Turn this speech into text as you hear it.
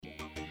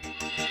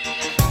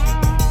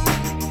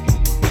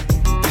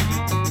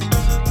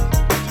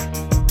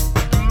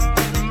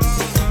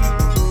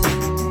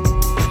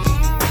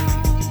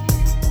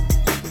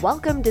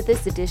Welcome to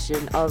this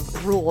edition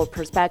of Rural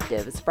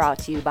Perspectives, brought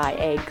to you by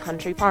Ag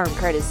Country Farm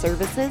Credit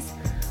Services.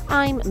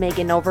 I'm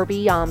Megan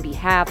Overby on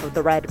behalf of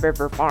the Red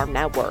River Farm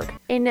Network.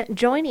 And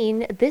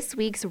joining this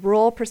week's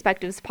Rural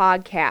Perspectives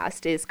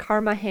podcast is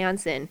Karma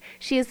Hansen.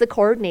 She is the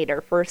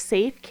coordinator for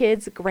Safe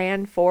Kids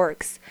Grand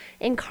Forks.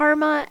 And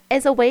Karma,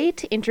 as a way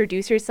to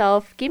introduce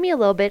yourself, give me a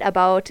little bit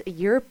about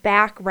your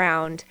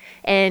background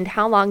and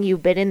how long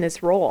you've been in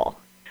this role.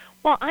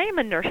 Well, I am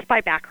a nurse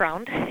by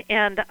background,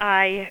 and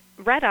I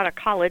right out of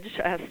college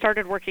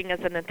started working as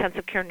an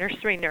intensive care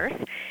nursery nurse,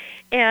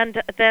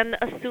 and then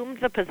assumed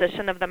the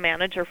position of the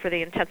manager for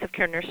the intensive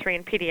care nursery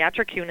and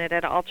pediatric unit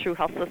at All True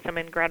Health System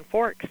in Grand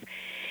Forks.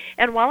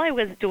 And while I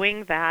was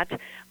doing that,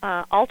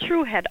 All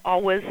True had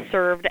always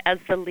served as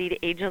the lead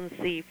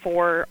agency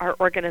for our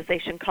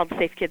organization called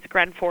Safe Kids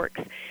Grand Forks.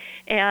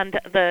 And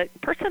the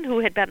person who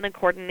had been the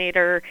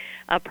coordinator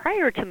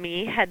prior to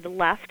me had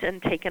left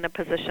and taken a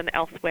position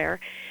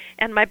elsewhere.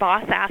 And my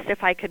boss asked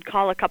if I could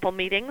call a couple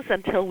meetings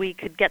until we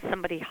could get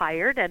somebody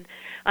hired. And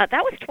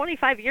that was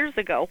 25 years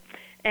ago.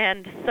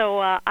 And so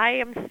I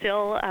am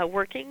still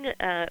working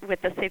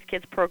with the Safe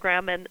Kids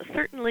program, and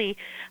certainly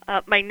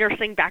my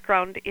nursing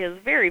background is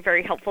very,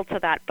 very helpful to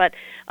that, but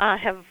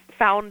have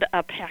found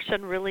a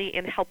passion really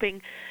in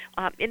helping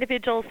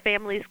individuals,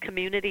 families,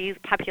 communities,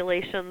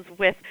 populations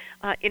with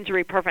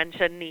injury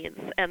prevention needs.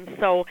 And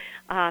so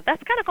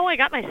that's kind of how I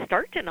got my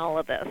start in all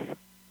of this.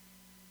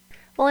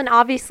 Well, and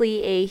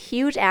obviously a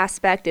huge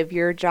aspect of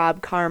your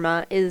job,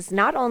 Karma, is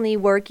not only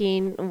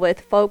working with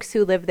folks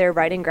who live there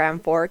right in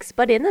Grand Forks,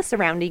 but in the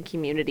surrounding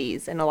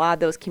communities. And a lot of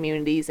those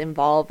communities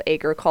involve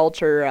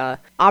agriculture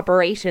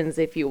operations,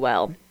 if you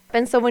will.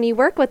 And so when you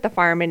work with the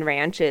farm and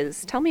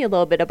ranches, tell me a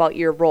little bit about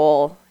your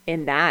role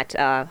in that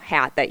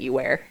hat that you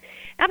wear.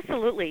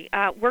 Absolutely.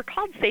 We're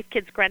called Safe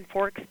Kids Grand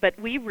Forks, but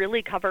we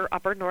really cover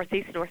upper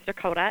northeast North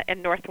Dakota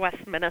and northwest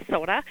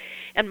Minnesota,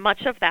 and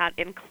much of that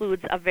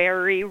includes a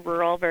very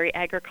rural, very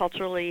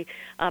agriculturally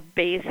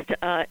based,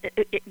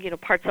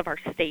 parts of our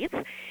states.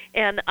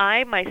 And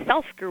I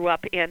myself grew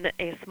up in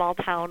a small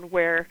town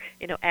where,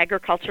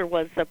 agriculture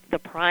was the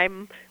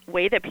prime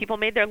way that people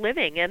made their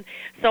living. And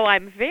so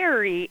I'm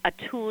very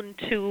attuned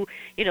to,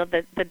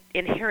 the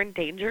inherent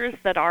dangers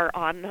that are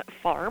on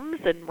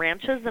farms and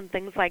ranches and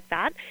things like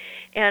that.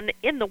 And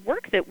in the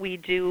work that we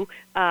do,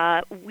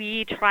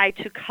 we try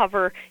to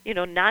cover,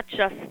 not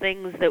just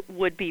things that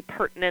would be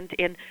pertinent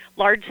in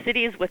large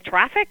cities with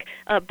traffic,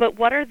 but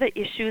what are the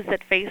issues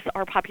that face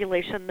our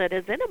population that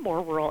is in a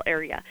more rural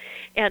area.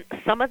 And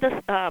some of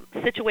the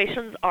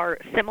situations are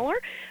similar,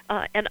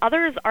 and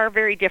others are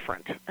very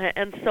different.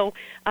 And so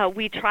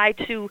we try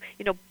to,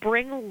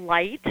 bring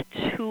light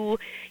to,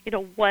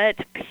 what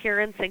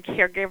parents and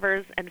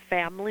caregivers and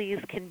families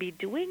can be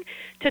doing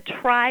to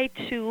try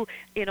to,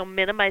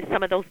 minimize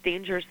some of those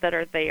dangers that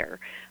are there.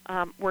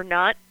 We're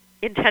not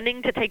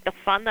intending to take the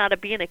fun out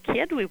of being a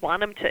kid. We want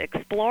them to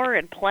explore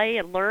and play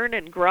and learn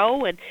and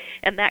grow and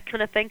that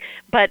kind of thing.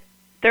 But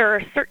there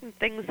are certain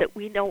things that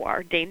we know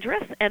are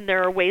dangerous, and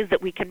there are ways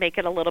that we can make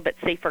it a little bit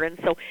safer. And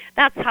so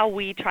that's how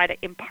we try to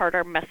impart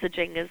our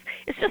messaging is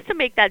just to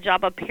make that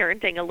job of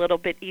parenting a little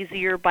bit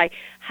easier by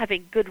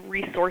having good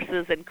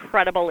resources and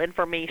credible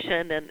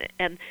information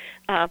and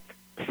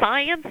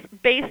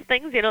science-based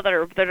things,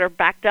 that are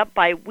backed up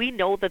by, we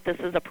know that this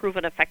is a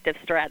proven effective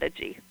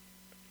strategy.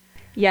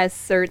 Yes,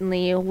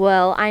 certainly.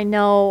 Well, I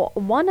know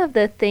one of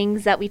the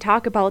things that we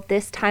talk about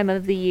this time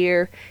of the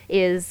year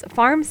is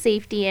farm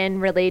safety and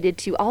related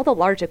to all the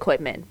large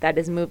equipment that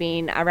is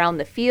moving around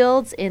the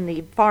fields, in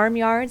the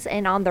farmyards,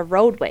 and on the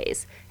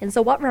roadways. And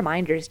so what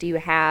reminders do you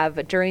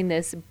have during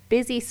this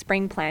busy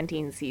spring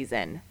planting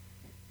season?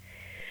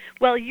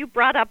 Well, you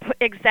brought up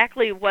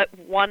exactly what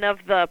one of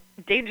the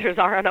dangers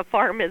are on a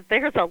farm is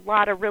there's a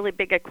lot of really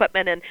big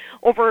equipment, and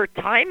over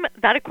time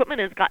that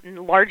equipment has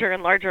gotten larger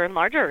and larger and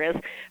larger as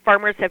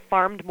farmers have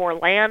farmed more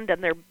land,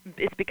 and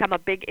it's become a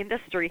big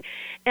industry.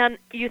 And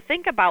you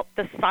think about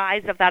the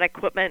size of that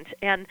equipment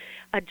and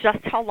just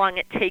how long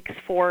it takes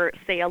for,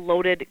 say, a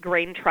loaded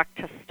grain truck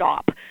to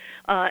stop.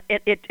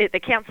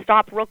 It can't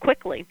stop real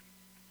quickly.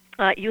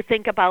 You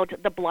think about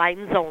the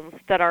blind zones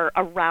that are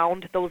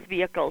around those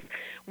vehicles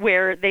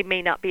where they may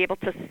not be able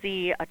to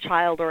see a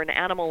child or an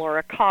animal or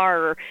a car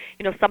or,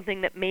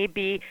 something that may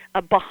be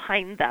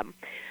behind them.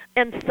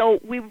 And so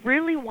we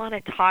really want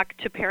to talk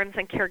to parents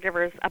and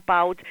caregivers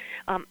about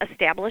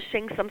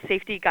establishing some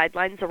safety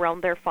guidelines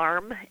around their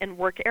farm and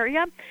work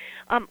area.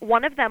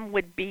 One of them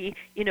would be,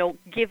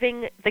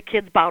 giving the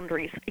kids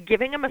boundaries,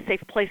 giving them a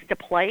safe place to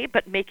play,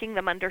 but making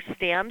them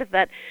understand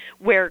that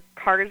where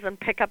cars and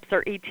pickups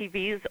or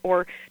ATVs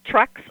or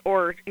trucks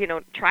or,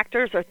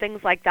 tractors or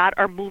things like that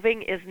are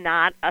moving is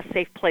not a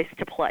safe place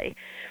to play.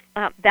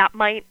 That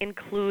might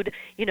include,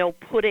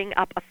 putting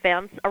up a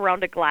fence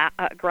around a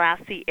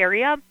grassy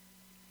area.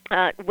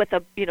 With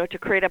a, to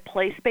create a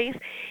play space.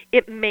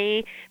 It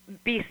may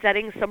be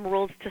setting some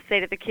rules to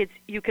say to the kids,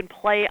 you can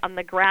play on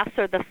the grass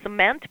or the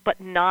cement, but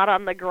not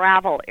on the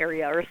gravel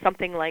area or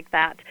something like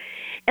that.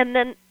 And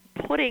then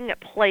putting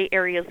play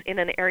areas in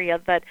an area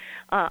that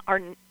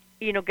are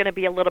going to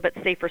be a little bit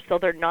safer, so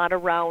they're not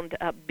around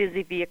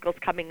busy vehicles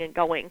coming and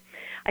going.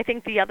 I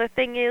think the other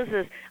thing is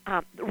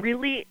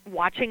really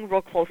watching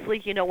real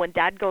closely. When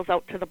Dad goes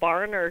out to the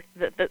barn or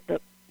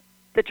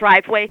the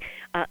driveway,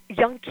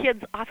 young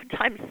kids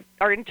oftentimes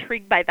are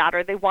intrigued by that,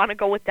 or they want to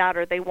go with Dad,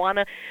 or they want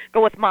to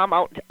go with Mom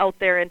out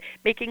there, and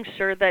making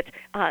sure that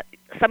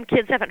some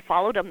kids haven't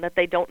followed them that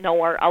they don't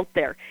know are out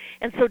there.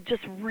 And so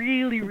just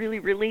really, really,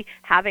 really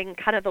having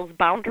kind of those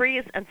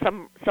boundaries and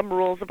some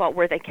rules about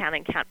where they can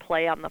and can't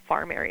play on the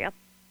farm area.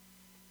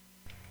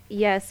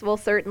 Yes, well,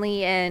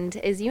 certainly. And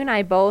as you and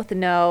I both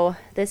know,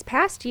 this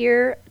past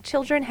year,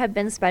 children have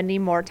been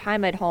spending more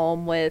time at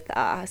home with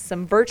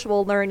some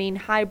virtual learning,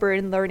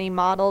 hybrid learning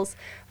models.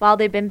 While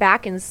they've been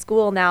back in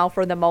school now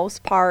for the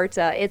most part,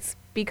 it's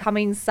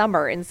becoming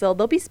summer, and so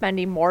they'll be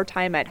spending more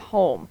time at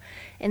home.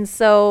 And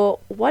so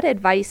what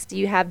advice do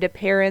you have to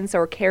parents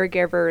or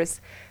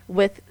caregivers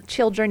with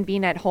children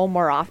being at home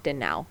more often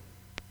now?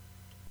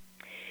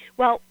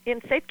 Well, in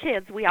Safe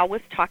Kids, we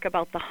always talk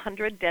about the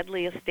 100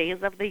 deadliest days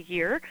of the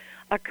year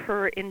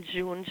occur in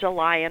June,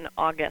 July, and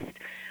August.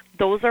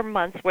 Those are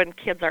months when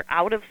kids are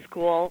out of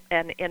school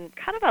and in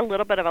kind of a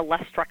little bit of a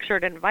less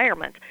structured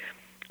environment.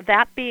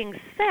 That being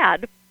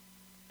said,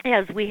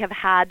 as we have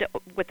had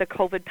with the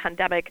COVID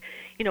pandemic,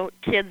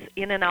 kids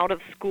in and out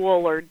of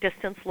school or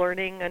distance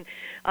learning and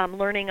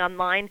learning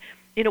online,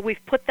 we've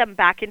put them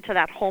back into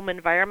that home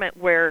environment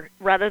where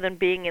rather than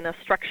being in a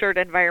structured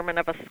environment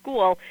of a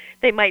school,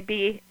 they might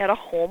be at a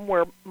home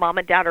where Mom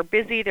and Dad are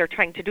busy, they're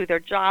trying to do their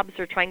jobs,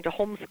 they're trying to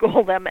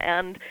homeschool them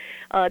and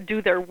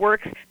do their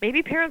work.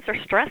 Maybe parents are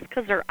stressed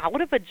because they're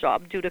out of a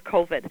job due to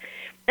COVID.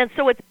 And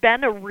so it's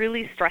been a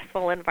really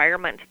stressful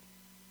environment.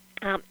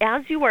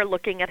 As you are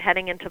looking at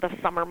heading into the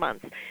summer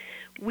months,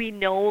 we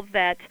know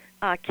that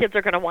kids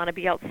are going to want to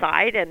be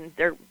outside, and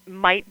there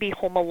might be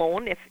home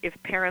alone if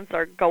parents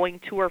are going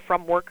to or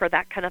from work or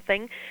that kind of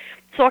thing.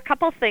 So a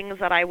couple things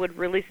that I would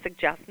really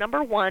suggest.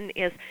 Number one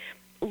is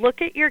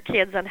look at your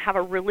kids and have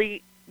a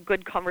really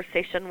good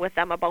conversation with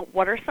them about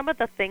what are some of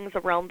the things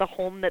around the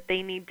home that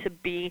they need to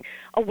be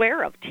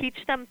aware of. Teach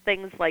them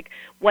things like,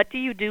 what do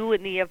you do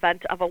in the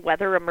event of a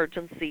weather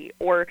emergency?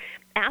 Or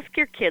ask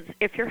your kids,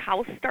 if your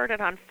house started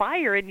on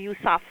fire and you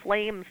saw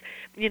flames,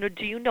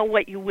 do you know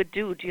what you would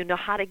do? Do you know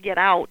how to get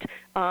out?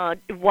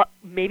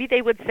 Maybe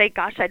they would say,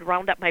 gosh, I'd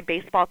round up my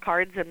baseball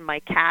cards and my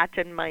cat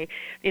and my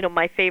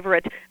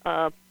favorite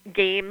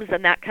games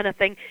and that kind of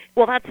thing.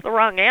 Well, that's the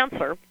wrong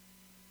answer.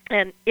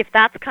 And if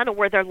that's kind of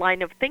where their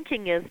line of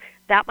thinking is,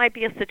 that might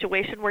be a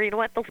situation where,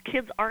 those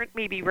kids aren't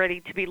maybe ready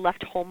to be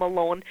left home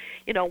alone,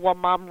 while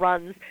Mom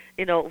runs,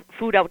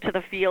 food out to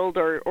the field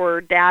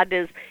or Dad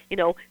is,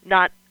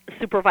 not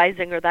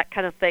supervising or that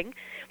kind of thing.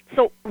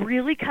 So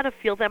really kind of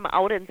feel them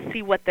out and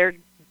see what their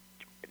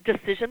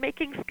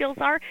decision-making skills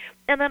are,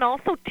 and then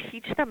also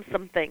teach them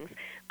some things.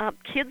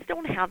 Kids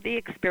don't have the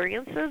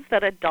experiences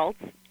that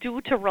adults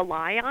do to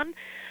rely on.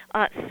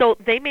 So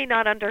they may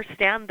not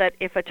understand that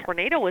if a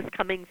tornado is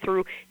coming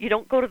through, you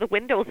don't go to the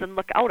windows and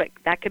look out.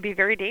 That could be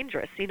very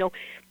dangerous.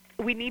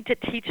 We need to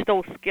teach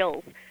those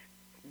skills.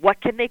 What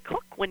can they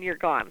cook when you're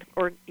gone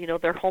or,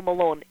 they're home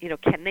alone?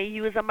 Can they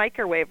use a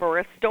microwave or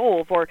a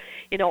stove or,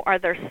 are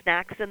there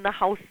snacks in the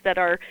house that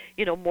are,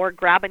 more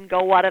grab and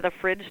go out of the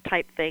fridge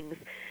type things?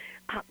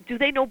 Do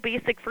they know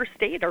basic first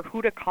aid or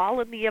who to call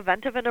in the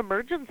event of an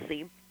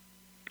emergency?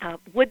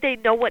 Would they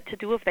know what to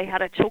do if they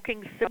had a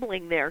choking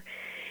sibling there?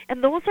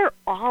 And those are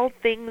all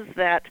things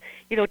that,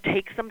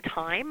 take some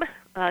time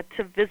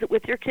to visit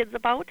with your kids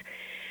about.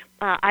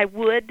 I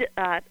would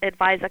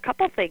advise a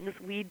couple things.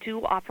 We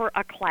do offer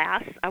a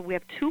class. We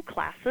have two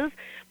classes.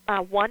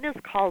 One is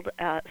called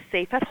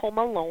Safe at Home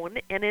Alone,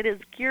 and it is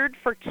geared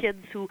for kids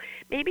who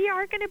maybe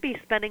are going to be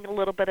spending a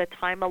little bit of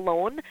time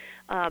alone,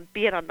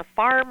 be it on the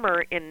farm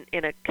or in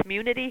a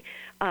community,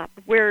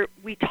 where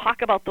we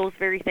talk about those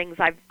very things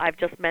I've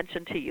just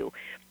mentioned to you.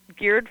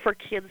 Geared for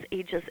kids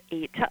ages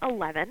 8 to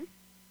 11.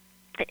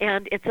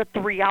 And it's a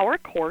 3-hour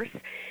course,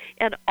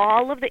 and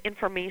all of the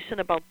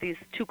information about these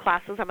two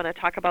classes I'm going to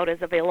talk about is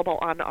available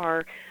on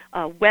our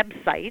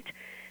website,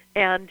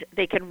 and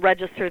they can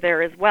register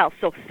there as well.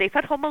 So Safe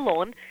at Home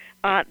Alone,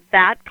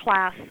 that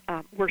class,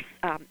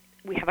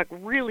 we have a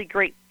really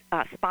great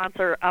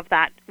sponsor of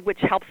that, which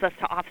helps us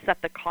to offset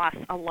the cost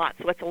a lot.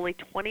 So it's only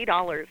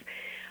 $20.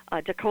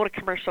 Dakota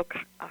Commercial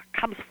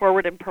comes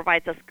forward and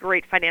provides us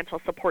great financial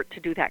support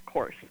to do that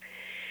course.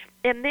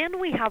 And then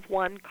we have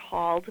one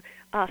called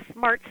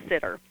Smart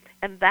Sitter,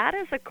 and that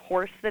is a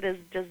course that is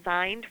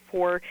designed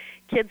for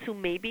kids who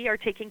maybe are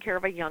taking care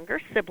of a younger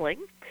sibling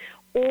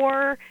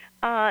or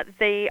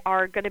they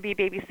are going to be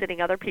babysitting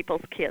other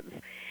people's kids.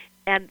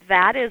 And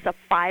that is a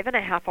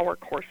 5.5-hour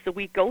course. So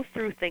we go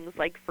through things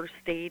like first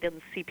aid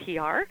and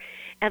CPR,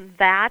 and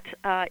that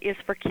is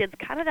for kids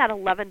kind of that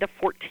 11 to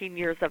 14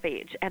 years of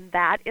age. And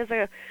that is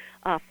a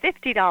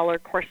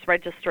 $50 course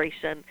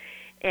registration.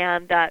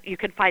 And you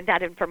can find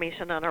that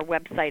information on our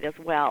website as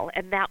well.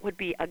 And that would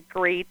be a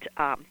great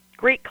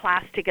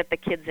class to get the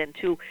kids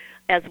into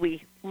as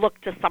we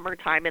look to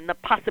summertime and the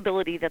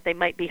possibility that they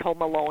might be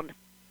home alone.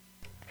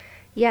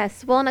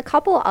 Yes, well, and a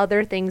couple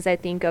other things I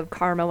think of,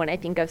 Karma, when I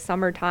think of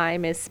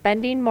summertime is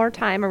spending more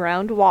time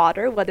around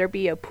water, whether it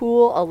be a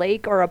pool, a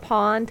lake, or a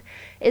pond,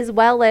 as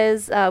well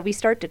as we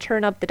start to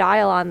turn up the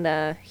dial on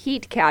the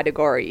heat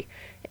category.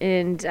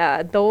 And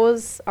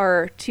those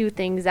are two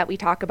things that we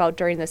talk about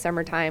during the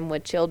summertime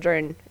with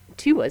children,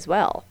 too, as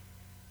well.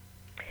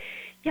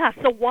 Yeah,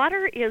 so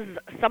water is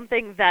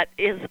something that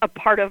is a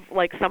part of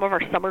like some of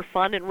our summer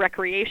fun and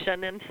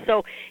recreation, and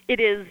so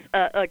it is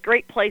a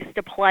great place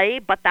to play.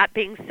 But that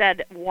being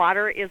said,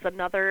 water is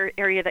another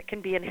area that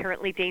can be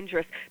inherently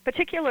dangerous,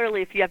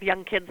 particularly if you have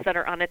young kids that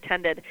are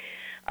unattended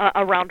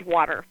around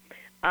water.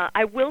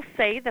 I will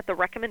say that the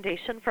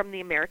recommendation from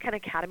the American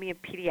Academy of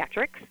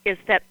Pediatrics is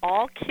that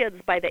all kids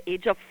by the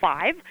age of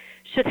 5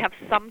 should have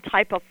some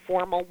type of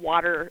formal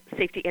water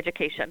safety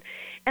education.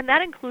 And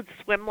that includes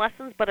swim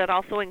lessons, but it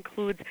also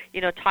includes,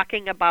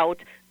 talking about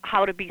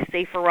how to be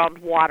safe around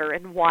water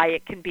and why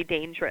it can be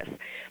dangerous.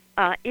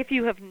 If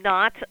you have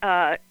not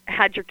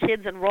had your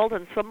kids enrolled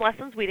in swim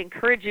lessons, we'd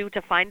encourage you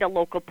to find a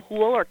local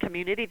pool or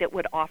community that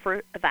would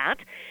offer that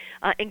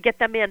and get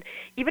them in.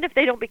 Even if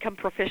they don't become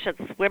proficient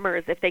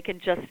swimmers, if they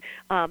can just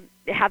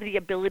have the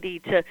ability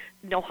to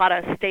know how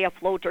to stay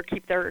afloat or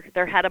keep their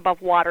head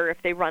above water if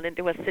they run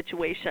into a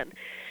situation.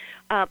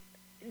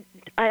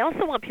 I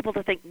also want people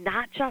to think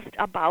not just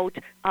about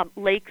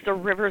lakes or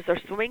rivers or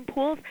swimming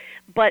pools,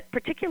 but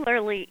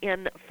particularly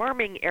in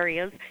farming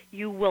areas,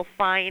 you will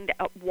find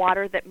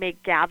water that may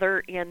gather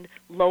in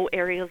low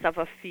areas of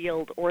a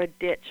field or a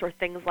ditch or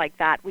things like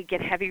that. We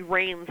get heavy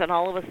rains, and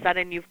all of a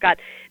sudden you've got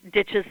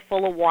ditches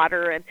full of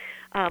water. And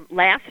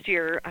last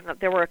year,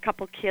 there were a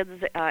couple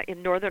kids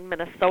in northern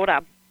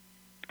Minnesota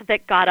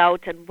that got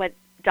out and went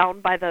down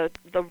by the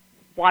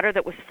water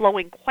that was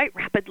flowing quite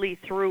rapidly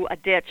through a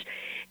ditch,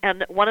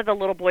 and one of the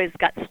little boys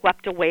got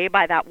swept away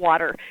by that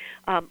water.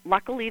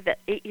 Luckily, the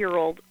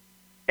 8-year-old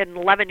and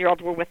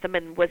 11-year-old were with them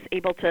and was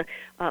able to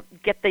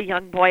get the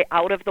young boy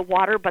out of the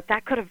water, but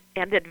that could have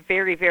ended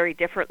very, very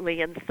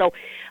differently. And so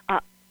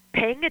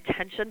paying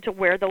attention to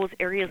where those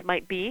areas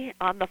might be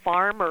on the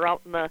farm or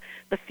out in the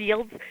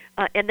fields,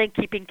 and then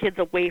keeping kids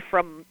away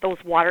from those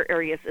water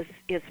areas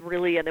is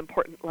really an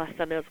important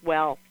lesson as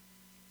well.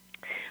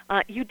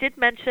 You did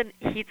mention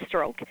heat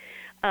stroke,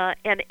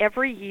 and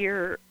every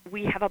year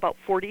we have about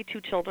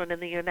 42 children in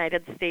the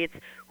United States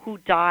who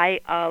die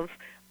of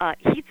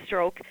heat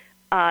stroke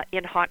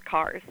in hot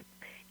cars.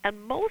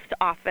 And most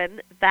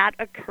often that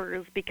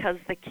occurs because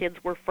the kids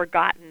were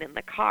forgotten in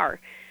the car.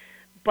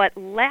 But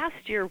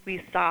last year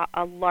we saw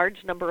a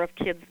large number of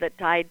kids that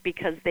died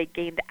because they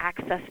gained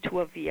access to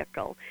a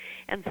vehicle.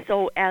 And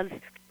so as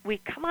we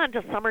come on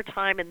to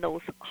summertime and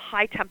those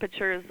high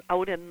temperatures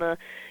out in the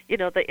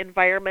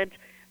environment,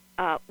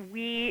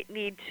 we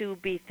need to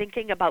be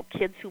thinking about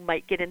kids who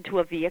might get into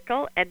a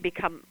vehicle and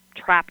become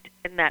trapped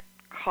in that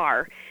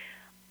car.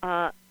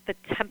 The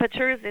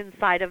temperatures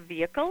inside of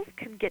vehicles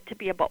can get to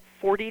be about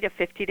 40 to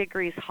 50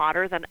 degrees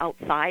hotter than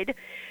outside.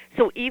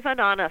 So even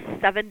on a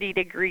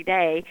 70-degree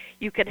day,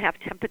 you can have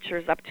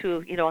temperatures up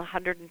to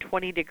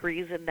 120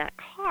 degrees in that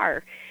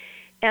car.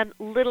 And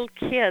little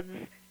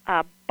kids'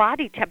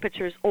 body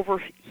temperatures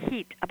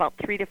overheat about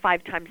 3 to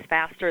 5 times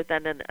faster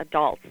than an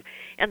adult's.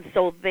 And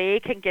so they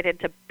can get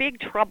into big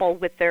trouble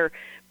with their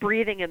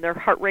breathing and their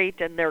heart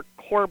rate and their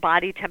core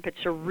body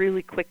temperature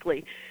really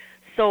quickly.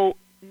 So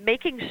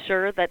making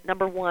sure that,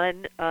 number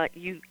one,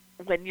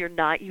 when you're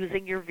not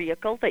using your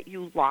vehicle, that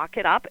you lock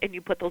it up and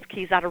you put those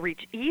keys out of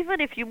reach. Even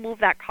if you move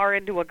that car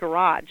into a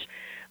garage,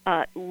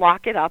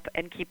 lock it up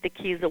and keep the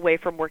keys away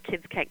from where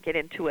kids can't get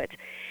into it.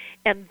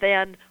 And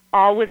then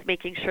always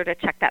making sure to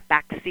check that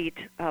back seat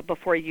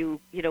before you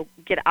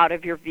get out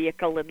of your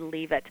vehicle and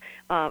leave it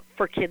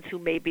for kids who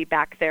may be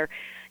back there.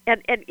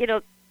 And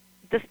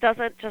this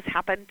doesn't just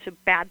happen to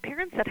bad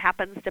parents. It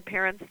happens to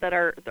parents that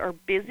are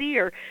busy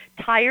or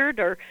tired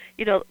or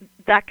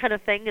that kind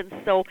of thing. And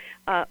so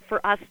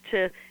for us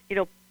to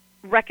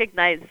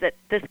recognize that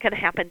this can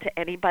happen to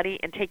anybody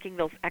and taking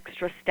those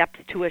extra steps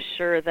to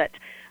assure that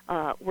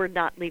we're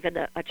not leaving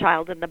a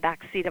child in the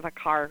back seat of a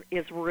car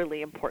is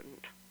really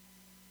important.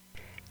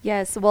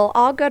 Yes, well,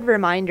 all good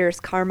reminders,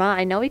 Karma.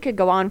 I know we could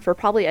go on for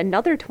probably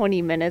another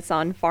 20 minutes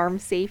on farm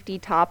safety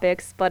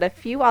topics, but a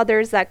few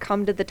others that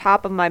come to the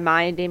top of my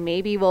mind and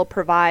maybe will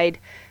provide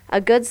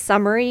a good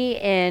summary,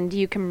 and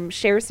you can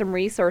share some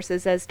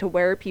resources as to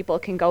where people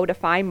can go to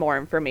find more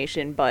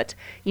information. But,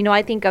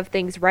 I think of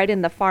things right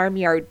in the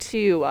farmyard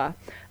too,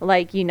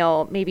 like,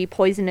 maybe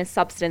poisonous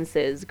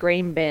substances,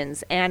 grain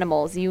bins,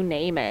 animals, you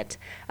name it.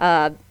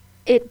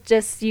 It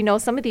just,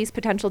 some of these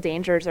potential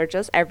dangers are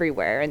just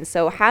everywhere. And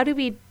so how do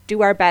we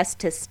do our best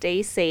to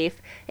stay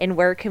safe, and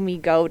where can we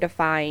go to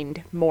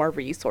find more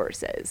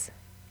resources?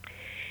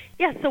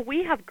 Yeah, so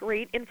we have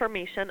great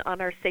information on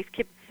our Safe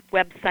Kids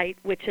website,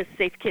 which is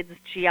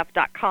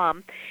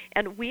safekidsgf.com.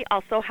 And we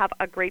also have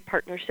a great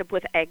partnership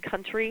with Ag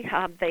Country.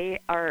 They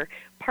are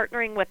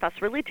partnering with us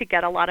really to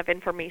get a lot of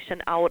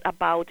information out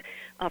about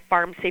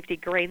farm safety,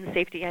 grain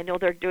safety. I know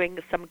they're doing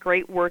some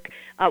great work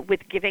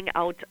with giving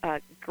out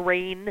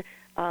grain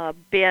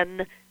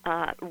bin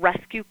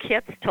rescue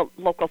kits to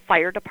local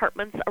fire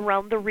departments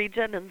around the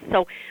region, and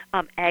so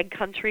Ag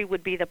Country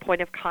would be the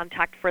point of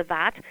contact for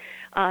that.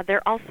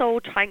 They're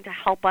also trying to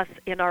help us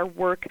in our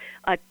work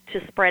to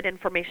spread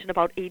information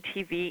about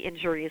ATV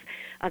injuries.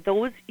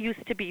 Those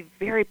used to be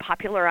very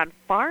popular on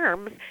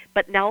farms,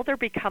 but now they're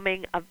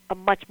becoming a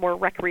much more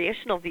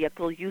recreational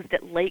vehicle used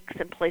at lakes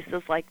and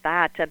places like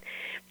that. And,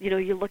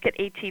 you look at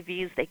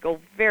ATVs, they go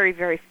very,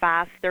 very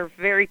fast. They're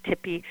very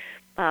tippy.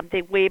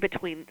 They weigh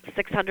between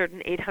 600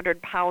 and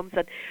 800 pounds,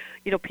 and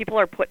people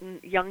are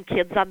putting young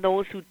kids on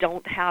those who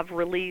don't have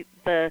really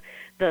the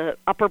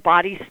upper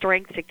body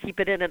strength to keep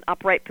it in an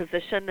upright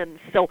position. And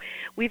so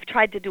we've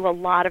tried to do a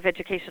lot of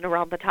education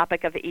around the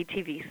topic of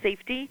ATV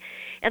safety.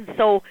 And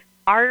so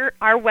our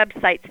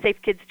website,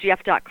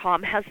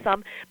 safekidsgf.com, has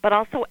some, but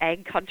also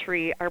Ag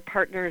Country, our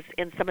partners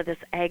in some of this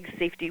ag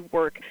safety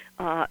work,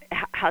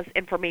 has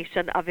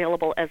information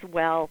available as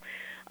well.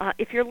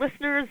 If your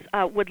listeners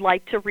would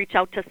like to reach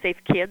out to Safe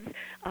Kids,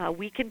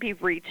 we can be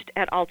reached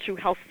at All True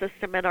Health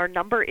System, and our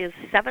number is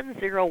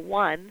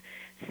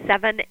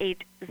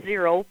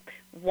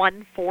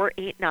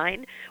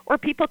 701-780-1489, or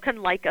people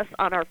can like us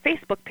on our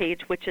Facebook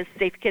page, which is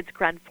Safe Kids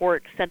Grand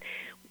Forks, and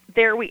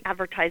there we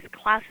advertise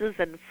classes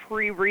and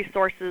free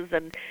resources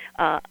and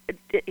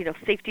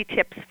safety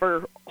tips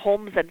for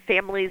homes and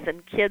families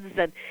and kids,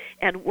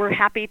 and we're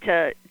happy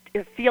to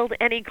field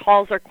any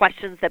calls or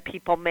questions that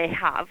people may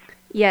have.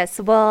 Yes,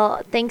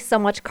 well, thanks so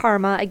much,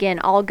 Karma. Again,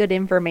 all good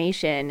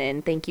information,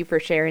 and thank you for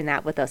sharing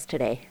that with us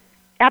today.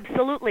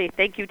 Absolutely.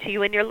 Thank you to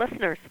you and your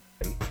listeners.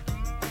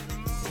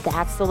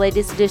 That's the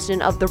latest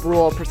edition of the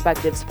Rural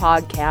Perspectives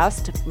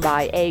podcast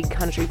by Ag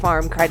Country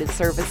Farm Credit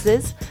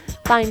Services.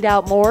 Find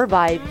out more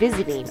by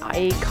visiting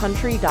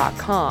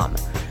agcountry.com.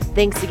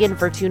 Thanks again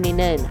for tuning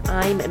in.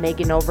 I'm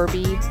Megan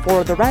Overby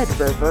for the Red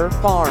River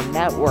Farm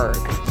Network.